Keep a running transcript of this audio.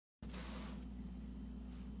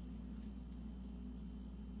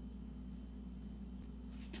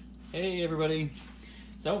Hey everybody!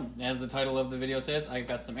 So, as the title of the video says, I've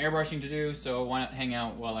got some airbrushing to do, so why not hang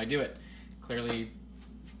out while I do it? Clearly,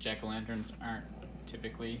 jack-o'-lanterns aren't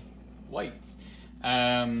typically white.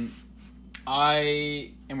 I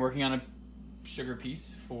am working on a sugar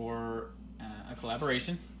piece for a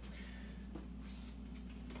collaboration.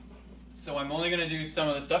 So I'm only going to do some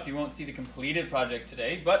of the stuff. You won't see the completed project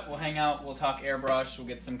today, but we'll hang out, we'll talk airbrush, we'll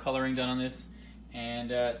get some coloring done on this,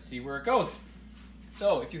 and see where it goes.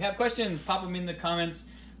 So if you have questions, pop them in the comments.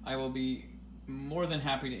 I will be more than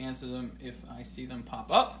happy to answer them if I see them pop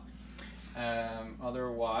up.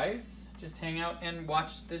 Otherwise, just hang out and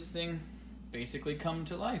watch this thing basically come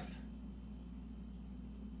to life.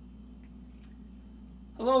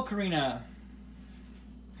 Hello, Karina.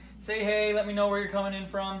 Say hey, let me know where you're coming in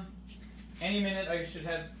from. Any minute I should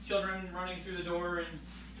have children running through the door and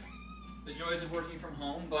the joys of working from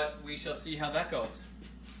home, but we shall see how that goes.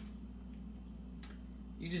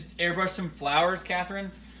 You just airbrushed some flowers,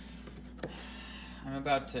 Catherine? I'm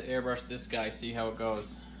about to airbrush this guy, see how it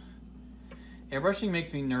goes. Airbrushing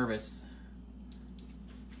makes me nervous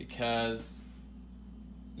because,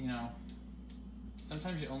 you know,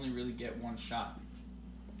 sometimes you only really get one shot.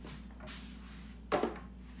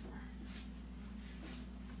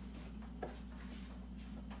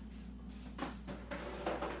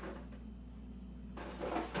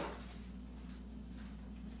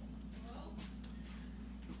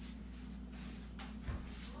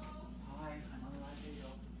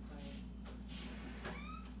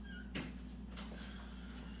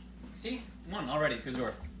 See? One already through the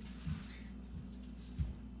door.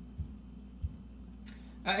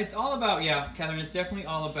 It's all about, yeah, Catherine, it's definitely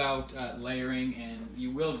all about layering, and you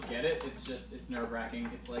will get it. It's just, it's nerve-wracking.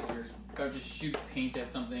 It's like you're about to shoot paint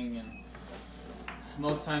at something, and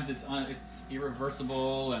most times it's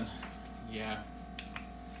irreversible, and yeah.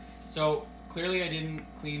 So, clearly I didn't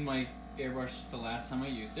clean my airbrush the last time I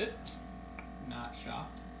used it. Not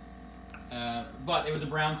shocked. But it was a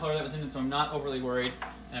brown color that was in it, so I'm not overly worried.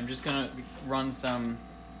 And I'm just going to run some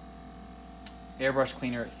airbrush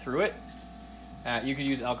cleaner through it. You could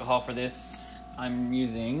use alcohol for this. I'm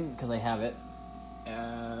using, because I have it,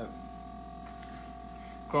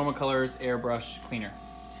 Chroma Colors Airbrush Cleaner.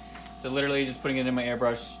 So literally just putting it in my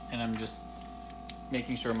airbrush, and I'm just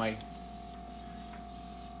making sure my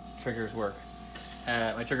triggers work.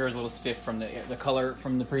 My trigger is a little stiff from the color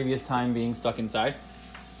from the previous time being stuck inside.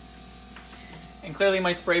 And clearly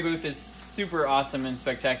my spray booth is super awesome and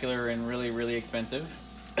spectacular and really, really expensive.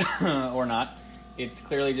 Or not. It's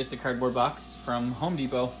clearly just a cardboard box from Home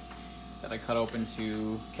Depot that I cut open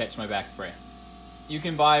to catch my back spray. You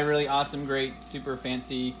can buy really awesome, great, super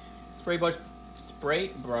fancy spray brush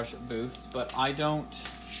booths, but I don't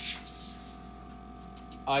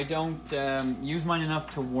use mine enough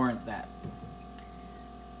to warrant that.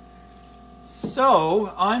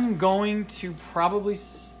 So I'm going to probably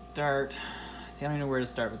start. I don't even know where to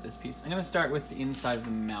start with this piece. I'm going to start with the inside of the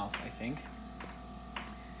mouth, I think.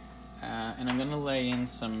 And I'm going to lay in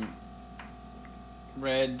some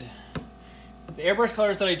red. The airbrush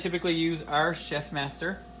colors that I typically use are Chef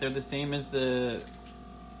Master. They're the same as the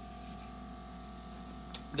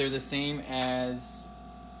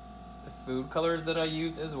food colors that I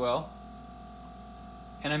use as well.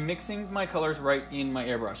 And I'm mixing my colors right in my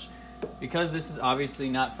airbrush. Because this is obviously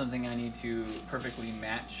not something I need to perfectly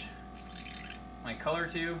match my color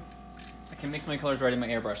to, I can mix my colors right in my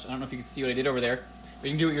airbrush. I don't know if you can see what I did over there, but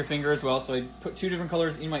you can do it with your finger as well. So I put two different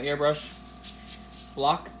colors in my airbrush,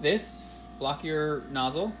 block your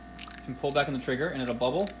nozzle, and pull back on the trigger, and it'll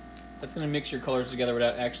bubble. That's going to mix your colors together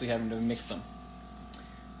without actually having to mix them.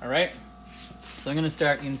 Alright, so I'm going to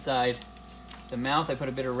start inside the mouth. I put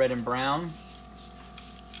a bit of red and brown.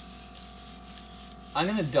 I'm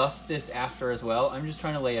going to dust this after as well. I'm just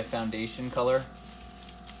trying to lay a foundation color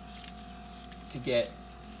to get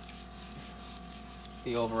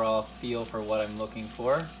the overall feel for what I'm looking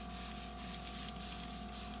for.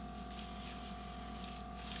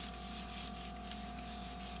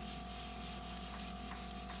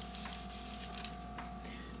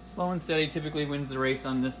 Slow and steady typically wins the race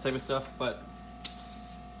on this type of stuff, but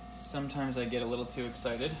sometimes I get a little too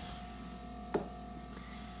excited.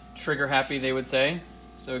 Trigger happy, they would say.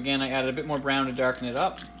 So again, I added a bit more brown to darken it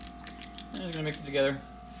up. I'm just gonna mix it together.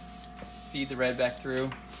 Feed the red back through,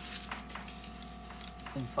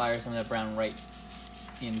 and fire some of that brown right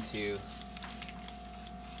into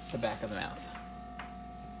the back of the mouth.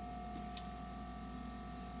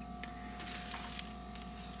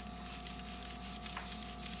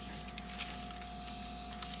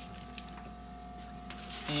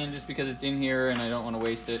 And just because it's in here and I don't want to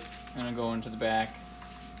waste it, I'm going to go into the back,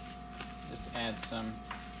 just add some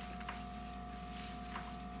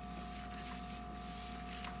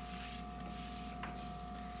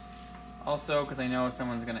Also, because I know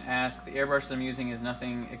someone's going to ask, the airbrush I'm using is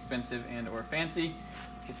nothing expensive and or fancy.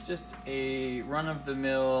 It's just a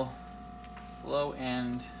run-of-the-mill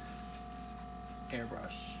low-end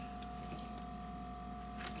airbrush.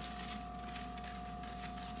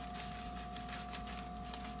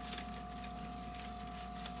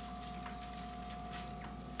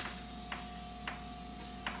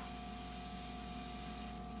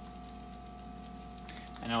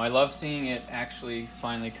 I know, I love seeing it actually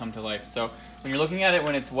finally come to life. So when you're looking at it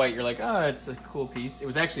when it's white, you're like, oh, it's a cool piece. It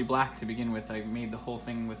was actually black to begin with. I made the whole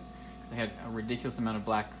thing with, because I had a ridiculous amount of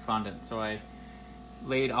black fondant. So I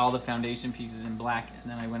laid all the foundation pieces in black,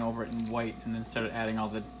 and then I went over it in white, and then started adding all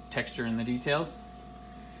the texture and the details.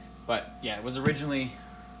 But yeah, it was originally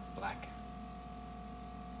black.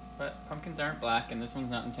 But pumpkins aren't black, and this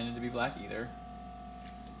one's not intended to be black either.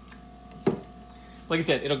 Like I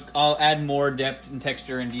said, I'll add more depth and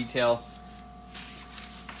texture and detail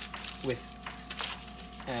with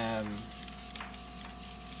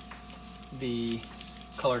the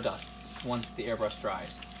color dusts once the airbrush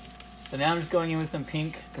dries. So now I'm just going in with some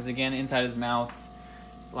pink, because again, inside his mouth,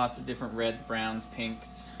 there's lots of different reds, browns,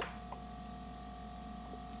 pinks.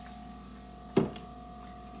 I'm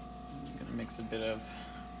gonna mix a bit of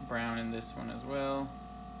brown in this one as well.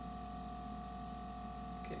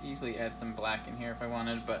 Could easily add some black in here if I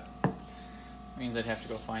wanted, but it means I'd have to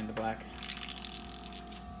go find the black.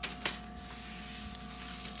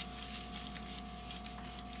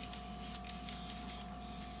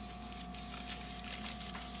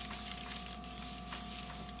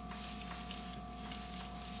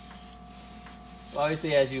 So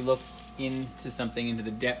obviously as you look into something, into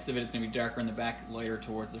the depths of it, it's going to be darker in the back, lighter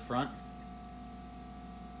towards the front.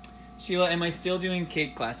 Sheila, am I still doing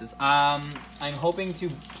cake classes? I'm hoping to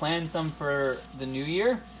plan some for the new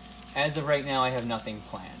year. As of right now, I have nothing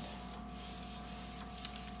planned.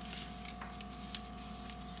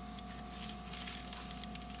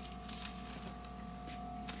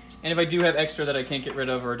 And if I do have extra that I can't get rid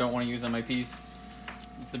of or don't want to use on my piece,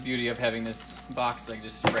 it's the beauty of having this box. I can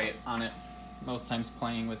just spray it on it, most times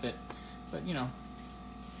playing with it. But, you know.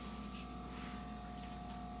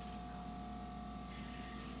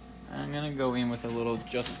 I'm going to go in with a little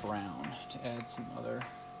just brown to add some other.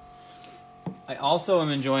 I also am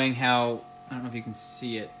enjoying how, I don't know if you can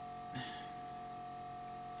see it,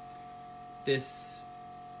 it's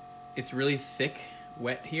really thick,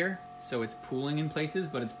 wet here, so it's pooling in places,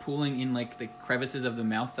 but it's pooling in like the crevices of the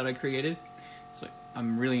mouth that I created. So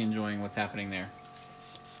I'm really enjoying what's happening there.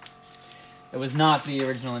 It was not the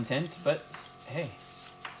original intent, but hey,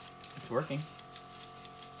 it's working.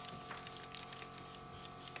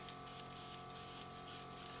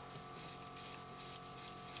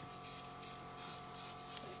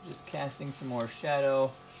 Just casting some more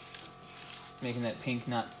shadow, making that pink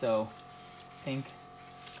not so pink.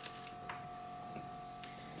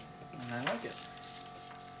 And I like it.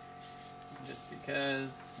 Just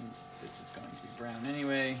because this is going to be brown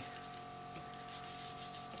anyway.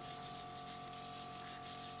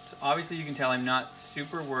 So obviously you can tell I'm not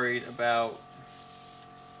super worried about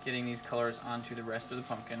getting these colors onto the rest of the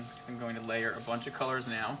pumpkin. I'm going to layer a bunch of colors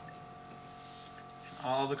now.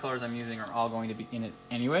 All the colors I'm using are all going to be in it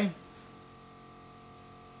anyway.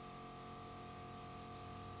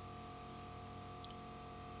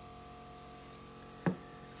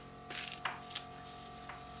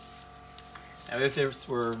 Now if this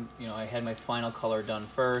were, you know, I had my final color done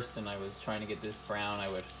first and I was trying to get this brown, I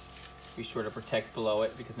would be sure to protect below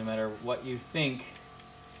it, because no matter what you think,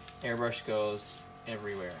 airbrush goes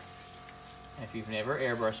everywhere. And if you've never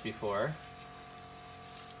airbrushed before,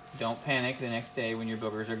 don't panic the next day when your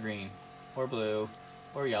boogers are green, or blue,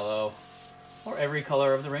 or yellow, or every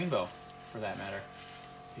color of the rainbow, for that matter.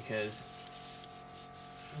 Because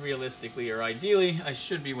realistically, or ideally, I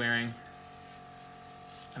should be wearing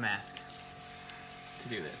a mask to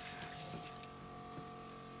do this.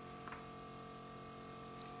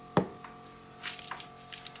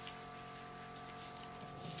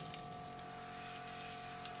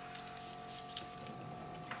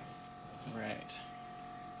 Right.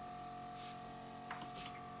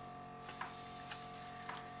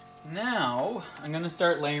 Now, I'm going to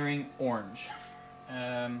start layering orange.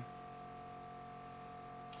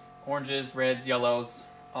 Oranges, reds, yellows,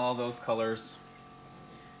 all those colors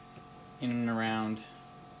in and around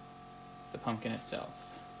the pumpkin itself.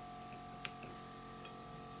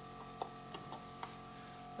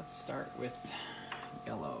 Let's start with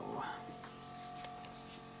yellow.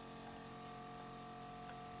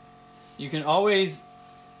 You can always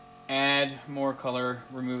add more color,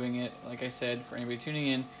 removing it. Like I said, for anybody tuning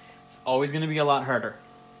in, it's always going to be a lot harder.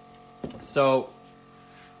 So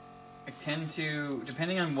tend to,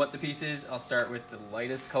 depending on what the piece is, I'll start with the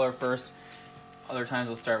lightest color first. Other times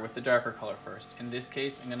I'll start with the darker color first. In this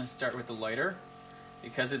case, I'm going to start with the lighter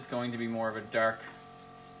because it's going to be more of a dark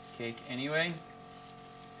cake anyway.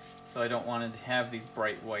 So I don't want to have these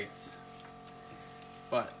bright whites,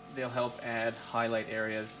 but they'll help add highlight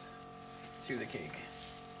areas to the cake.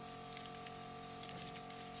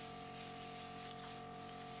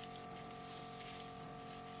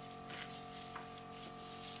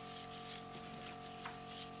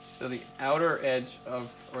 So the outer edge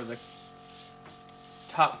of, or the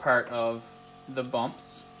top part of the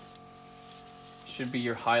bumps should be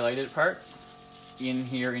your highlighted parts. In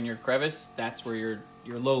here in your crevice, that's where your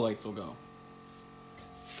lowlights will go.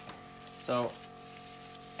 So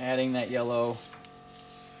adding that yellow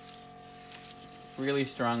really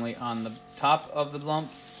strongly on the top of the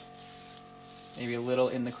bumps, maybe a little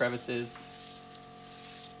in the crevices.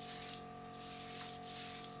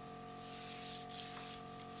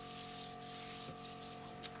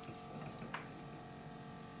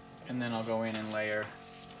 And then I'll go in and layer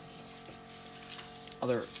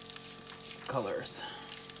other colors.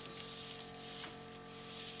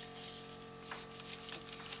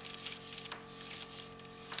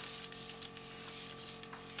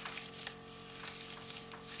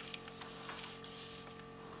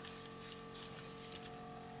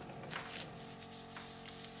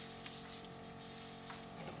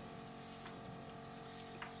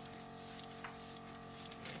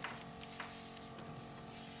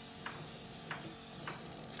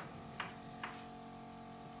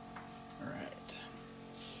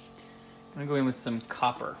 I'm going to go in with some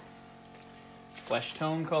copper. Flesh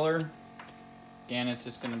tone color. Again, it's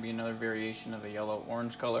just going to be another variation of a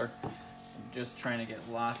yellow-orange color. So I'm just trying to get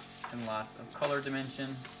lots and lots of color dimension.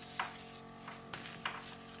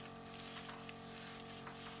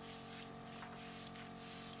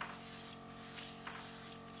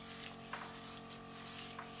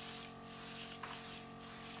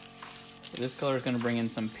 So this color is going to bring in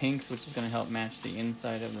some pinks, which is going to help match the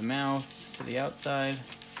inside of the mouth to the outside.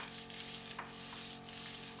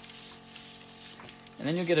 And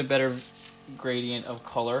then you'll get a better gradient of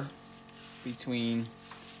color between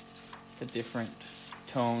the different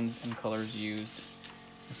tones and colors used,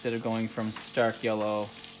 instead of going from stark yellow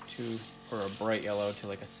to, or a bright yellow to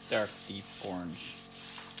like a stark deep orange.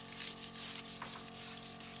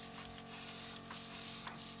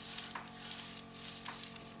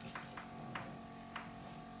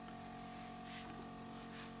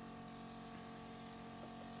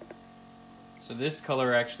 So this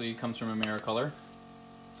color actually comes from AmeriColor.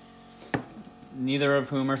 Neither of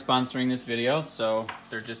whom are sponsoring this video, so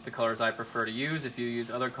they're just the colors I prefer to use. If you use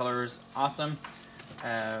other colors, awesome.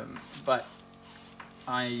 But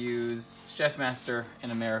I use Chef Master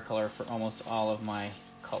and AmeriColor for almost all of my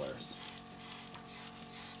colors.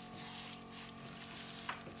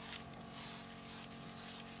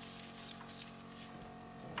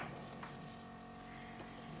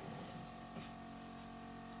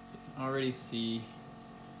 So you can already see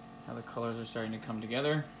how the colors are starting to come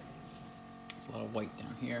together. There's a lot of white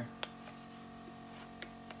down here.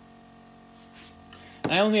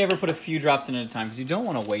 And I only ever put a few drops in at a time because you don't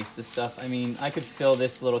want to waste this stuff. I mean, I could fill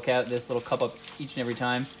this little cup up each and every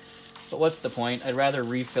time, but what's the point? I'd rather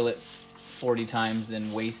refill it 40 times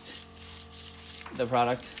than waste the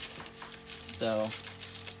product. So,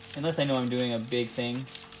 unless I know I'm doing a big thing,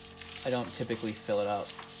 I don't typically fill it up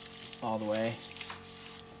all the way.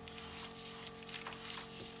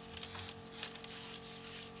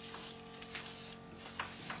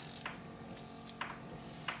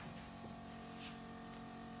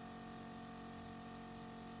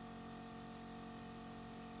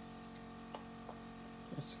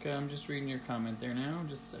 Jessica, I'm just reading your comment there now.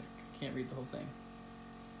 Just a sec. I can't read the whole thing.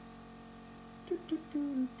 I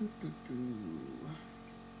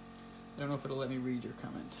don't know if it'll let me read your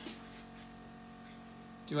comment.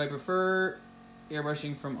 Do I prefer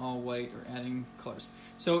airbrushing from all white or adding colors?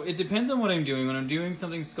 So it depends on what I'm doing. When I'm doing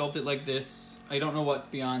something sculpted like this, I don't know what's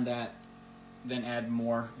beyond that. Then add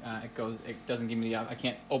more. It doesn't give me the. I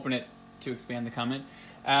can't open it to expand the comment.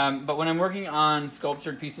 But when I'm working on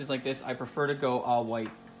sculptured pieces like this, I prefer to go all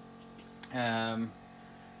white,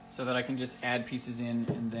 so that I can just add pieces in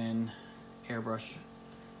and then airbrush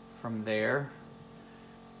from there.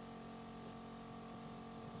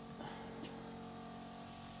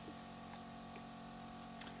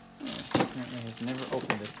 Apparently I've never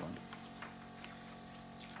opened this one.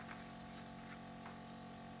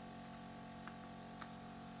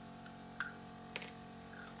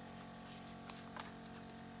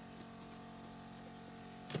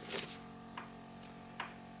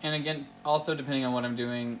 And again, also depending on what I'm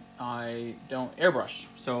doing, I don't airbrush.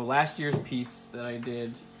 So last year's piece that I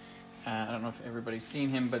did, I don't know if everybody's seen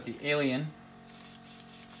him, but the alien,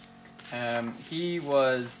 he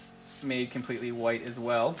was made completely white as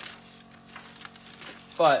well.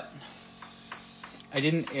 But I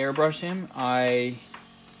didn't airbrush him, I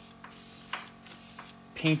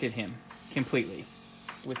painted him completely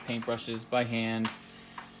with paintbrushes by hand,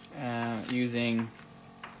 using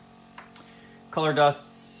color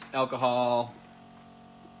dusts, alcohol,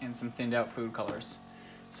 and some thinned out food colors.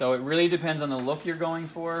 So it really depends on the look you're going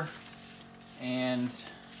for and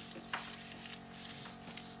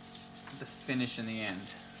the finish in the end.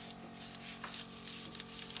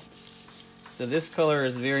 So this color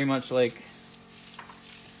is very much like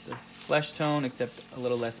the flesh tone, except a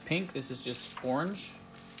little less pink. This is just orange.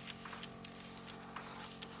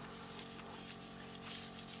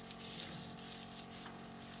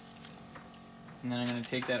 And then I'm going to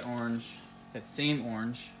take that orange, that same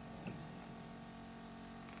orange,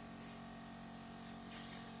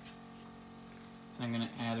 and I'm going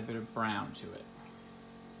to add a bit of brown to it.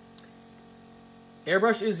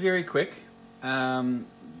 Airbrush is very quick.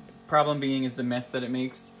 Problem being is the mess that it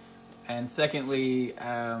makes. And secondly,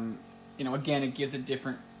 you know, again, it gives a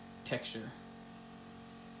different texture.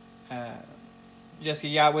 Jessica,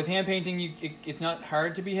 yeah, with hand painting, it's not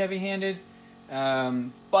hard to be heavy-handed,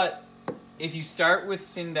 but if you start with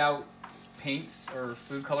thinned out paints or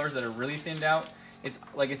food colors that are really thinned out, it's,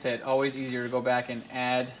 like I said, always easier to go back and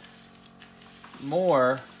add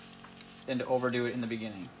more than to overdo it in the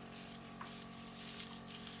beginning.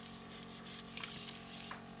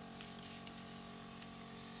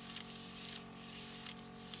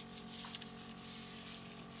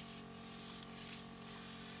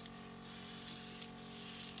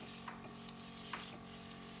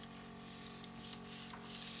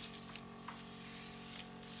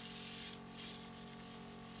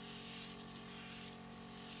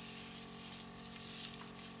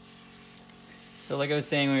 So like I was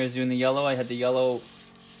saying when I was doing the yellow, I had the yellow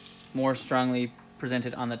more strongly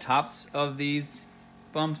presented on the tops of these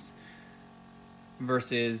bumps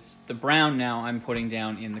versus the brown now I'm putting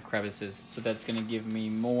down in the crevices. So that's going to give me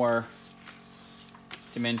more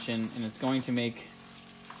dimension, and it's going to make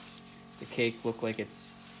the cake look like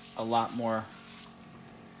it's a lot more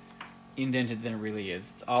indented than it really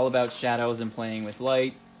is. It's all about shadows and playing with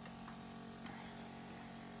light.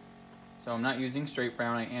 So I'm not using straight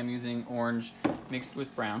brown, I am using orange mixed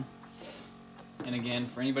with brown. And again,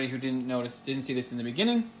 for anybody who didn't see this in the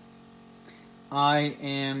beginning, I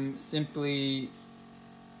am simply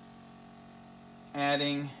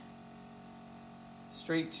adding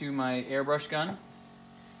straight to my airbrush gun,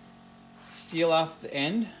 seal off the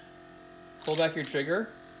end, pull back your trigger.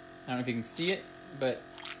 I don't know if you can see it, but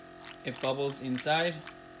it bubbles inside,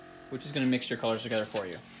 which is going to mix your colors together for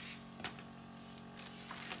you,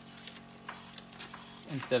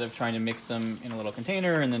 instead of trying to mix them in a little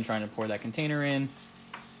container and then trying to pour that container in.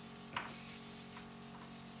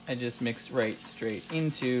 I just mix right straight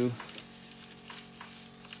into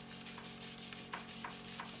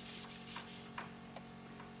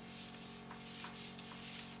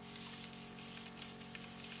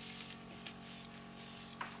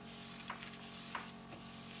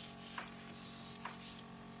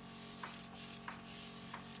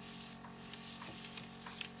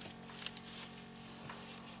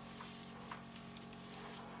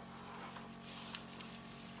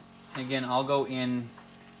again, I'll go in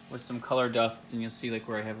with some color dusts, and you'll see like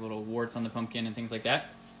where I have little warts on the pumpkin and things like that.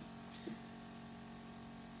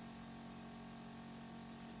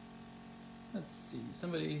 Let's see,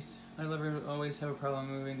 I always have a problem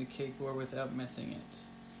moving the cake board without messing it.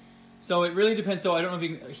 So it really depends. So I don't know if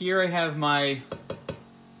you can, here I have my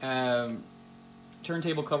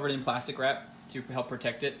turntable covered in plastic wrap to help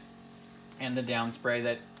protect it, and the down spray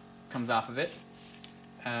that comes off of it.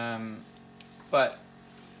 But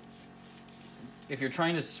if you're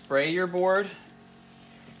trying to spray your board,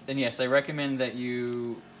 then yes, I recommend that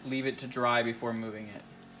you leave it to dry before moving it.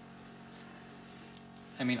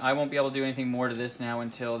 I mean, I won't be able to do anything more to this now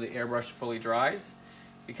until the airbrush fully dries,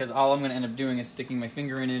 because all I'm going to end up doing is sticking my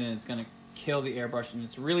finger in it, and it's going to kill the airbrush, and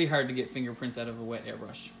it's really hard to get fingerprints out of a wet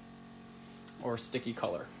airbrush or sticky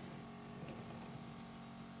color.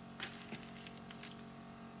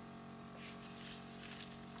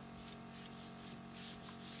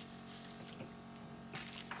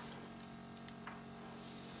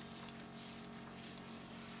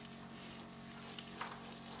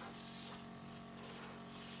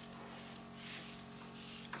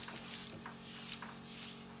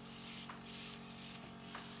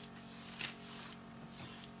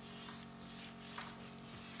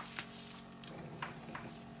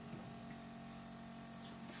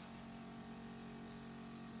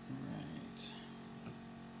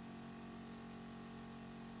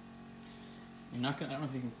 I'm not gonna. I don't know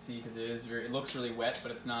if you can see because it looks really wet,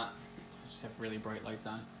 but it's not. I just have really bright lights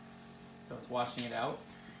on, so it's washing it out.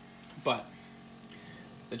 But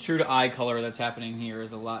the true to eye color that's happening here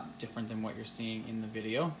is a lot different than what you're seeing in the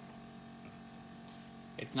video.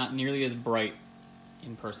 It's not nearly as bright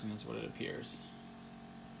in person as what it appears.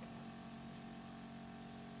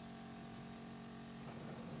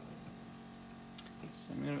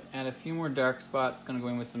 So I'm going to add a few more dark spots. Going to go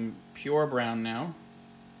in with some pure brown now.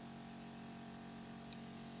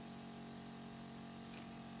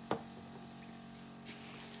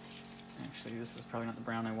 Actually, this was probably not the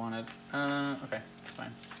brown I wanted. Okay, that's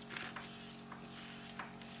fine.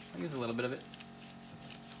 I'll use a little bit of it.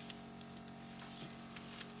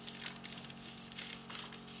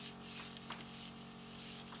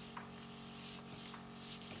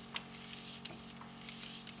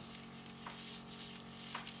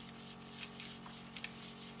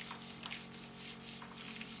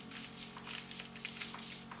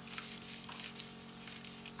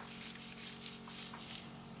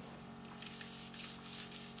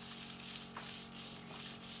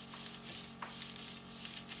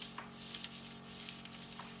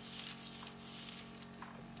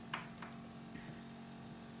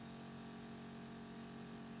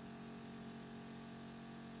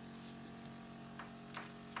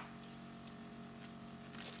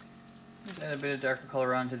 Add a bit of darker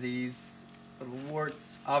color onto these little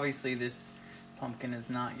warts. Obviously this pumpkin is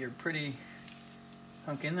not your pretty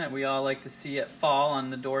pumpkin that we all like to see at fall on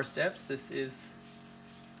the doorsteps. This is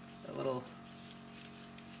a little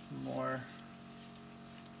more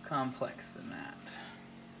complex than that.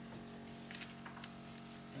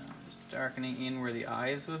 So I'm just darkening in where the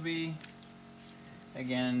eyes would be.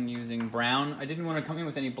 Again, using brown. I didn't want to come in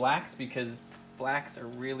with any blacks because blacks are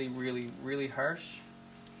really, really, really harsh.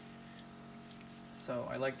 So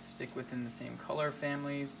I like to stick within the same color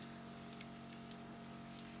families.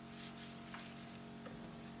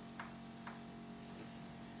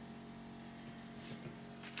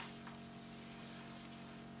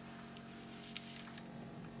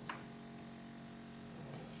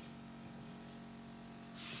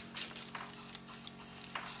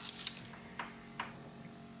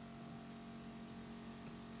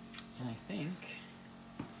 And I think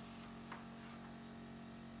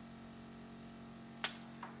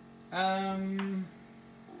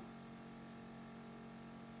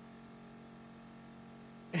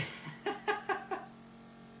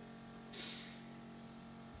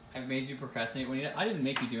I've made you procrastinate, Juanita. I didn't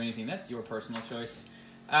make you do anything. That's your personal choice.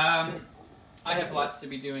 I have lots to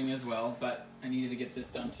be doing as well, but I needed to get this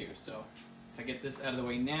done too. So if I get this out of the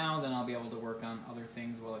way now, then I'll be able to work on other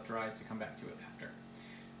things while it dries to come back to it after.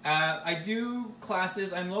 I do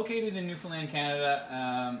classes. I'm located in Newfoundland, Canada.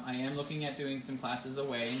 I am looking at doing some classes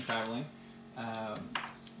away and traveling.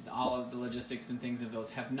 All of the logistics and things of those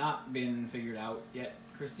have not been figured out yet,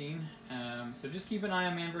 Christine. So just keep an eye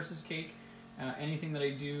on Man vs. Cake. Anything that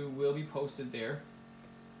I do will be posted there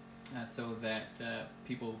so that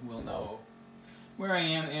people will know where I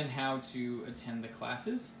am and how to attend the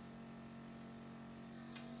classes.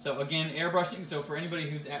 So again, airbrushing. So for anybody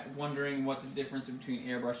who's wondering what the difference between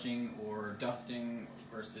airbrushing or dusting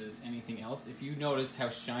versus anything else, if you notice how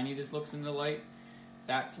shiny this looks in the light,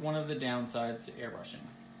 that's one of the downsides to airbrushing.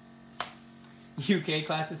 UK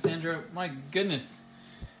classes, Sandra, my goodness,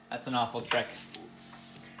 that's an awful trek.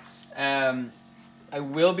 I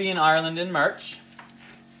will be in Ireland in March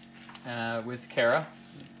with Cara.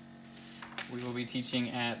 We will be teaching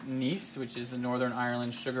at Nice, which is the Northern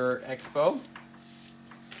Ireland Sugar Expo.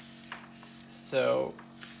 So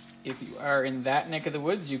if you are in that neck of the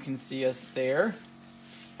woods, you can see us there.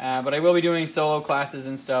 But I will be doing solo classes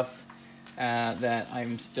and stuff that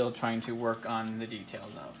I'm still trying to work on the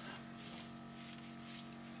details of.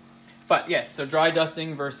 But yes, so dry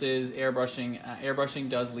dusting versus airbrushing. Airbrushing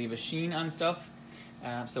does leave a sheen on stuff.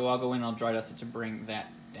 So I'll go in and I'll dry dust it to bring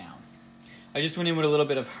that down. I just went in with a little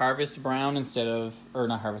bit of harvest brown instead of, or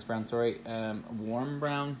not harvest brown, sorry, warm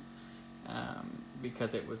brown.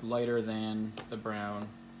 Because it was lighter than the brown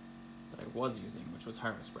that I was using, which was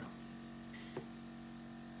harvest brown.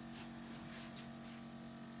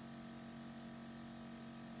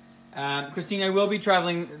 Christine, I will be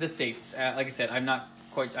traveling the States. Like I said, I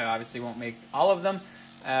obviously won't make all of them.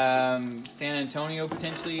 San Antonio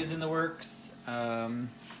potentially is in the works. I'd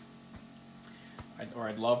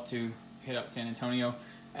love to hit up San Antonio.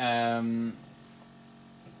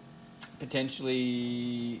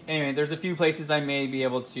 Potentially, anyway, there's a few places I may be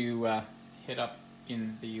able to hit up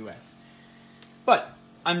in the US. But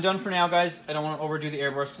I'm done for now, guys. I don't want to overdo the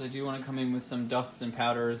airbrush because I do want to come in with some dusts and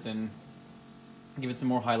powders and give it some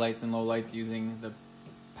more highlights and lowlights using the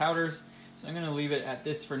powders. So I'm going to leave it at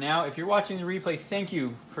this for now. If you're watching the replay, thank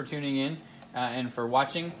you for tuning in and for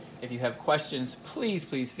watching. If you have questions, please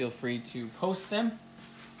feel free to post them,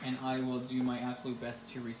 and I will do my absolute best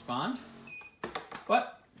to respond.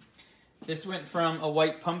 But this went from a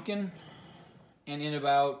white pumpkin, and in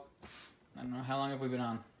about, I don't know, how long have we been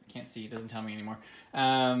on? I can't see, it doesn't tell me anymore.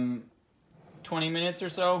 20 minutes or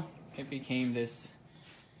so, it became this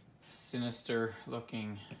sinister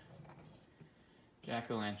looking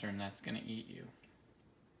jack-o'-lantern that's gonna eat you.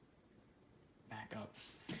 Back up.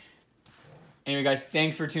 Anyway, guys,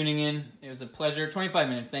 thanks for tuning in. It was a pleasure. 25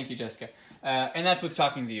 minutes. Thank you, Jessica. And that's with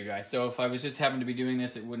talking to you guys. So if I was just happened to be doing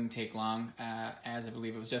this, it wouldn't take long. As I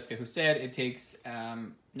believe it was Jessica who said, it takes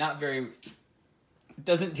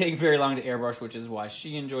doesn't take very long to airbrush, which is why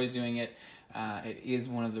she enjoys doing it. It is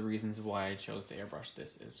one of the reasons why I chose to airbrush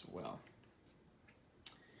this as well.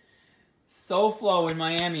 SoFlo in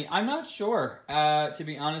Miami. I'm not sure, to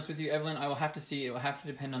be honest with you, Evelyn. I will have to see. It will have to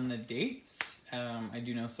depend on the dates. I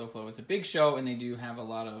do know SoFlo is a big show, and they do have a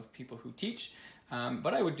lot of people who teach.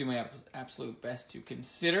 But I would do my absolute best to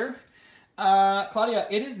consider. Claudia,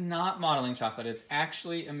 it is not modeling chocolate. It's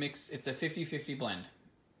actually a mix. It's a 50-50 blend.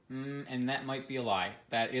 And that might be a lie.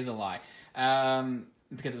 That is a lie.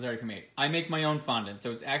 Because it was already pre-made. I make my own fondant.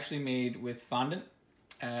 So it's actually made with fondant.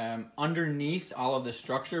 Underneath all of the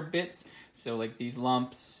structure bits, so like these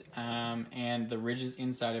lumps and the ridges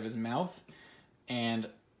inside of his mouth, and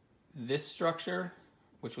this structure,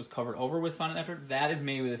 which was covered over with fondant after, that is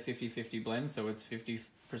made with a 50-50 blend, so it's 50%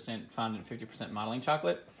 fondant, 50% modeling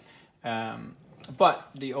chocolate. But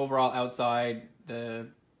the overall outside, the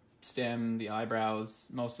stem, the eyebrows,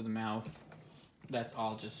 most of the mouth, that's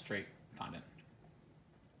all just straight fondant.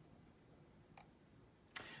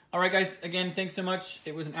 All right, guys, again, thanks so much.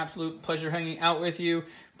 It was an absolute pleasure hanging out with you.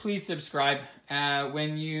 Please subscribe.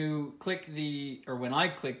 When I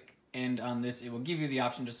click end on this, it will give you the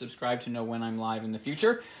option to subscribe to know when I'm live in the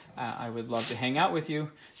future. I would love to hang out with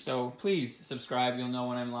you. So please subscribe. You'll know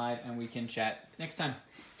when I'm live, and we can chat next time.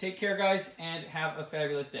 Take care, guys, and have a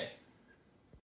fabulous day.